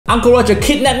Uncle Roger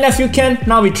kidnapped Nephew Kian.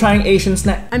 Now we're trying Asian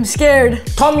snack. I'm scared.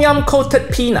 Tom yum coated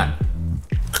peanut.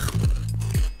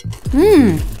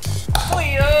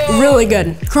 Really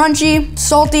good. Crunchy,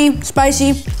 salty,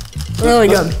 spicy. Really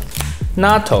good.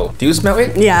 Natto. Do you smell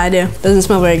it? Yeah, I do. Doesn't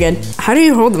smell very good. How do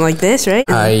you hold them like this, right?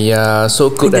 I so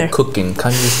good Right at cooking.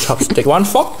 Can't use chopstick. One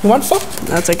fork? One fork?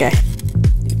 That's okay.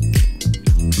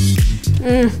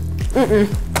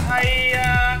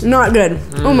 Not good.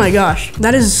 Oh my gosh.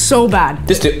 That is so bad.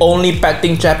 This is the only bad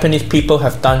thing Japanese people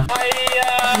have done.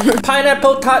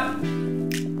 Pineapple tart.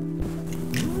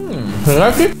 You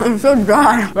like it? It's so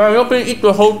dry. Well, you can eat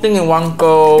the whole thing in one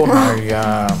go.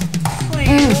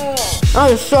 That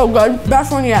is so good.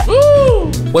 Best one yet.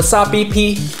 Wasabi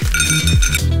pea.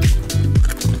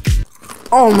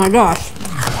 Oh my gosh.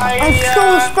 It's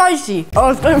so spicy. Oh,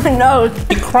 it's in my nose.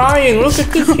 He's crying. Look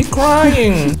at this. He's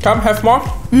crying. Come have more.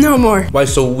 No more. Why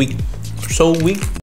so weak? So weak?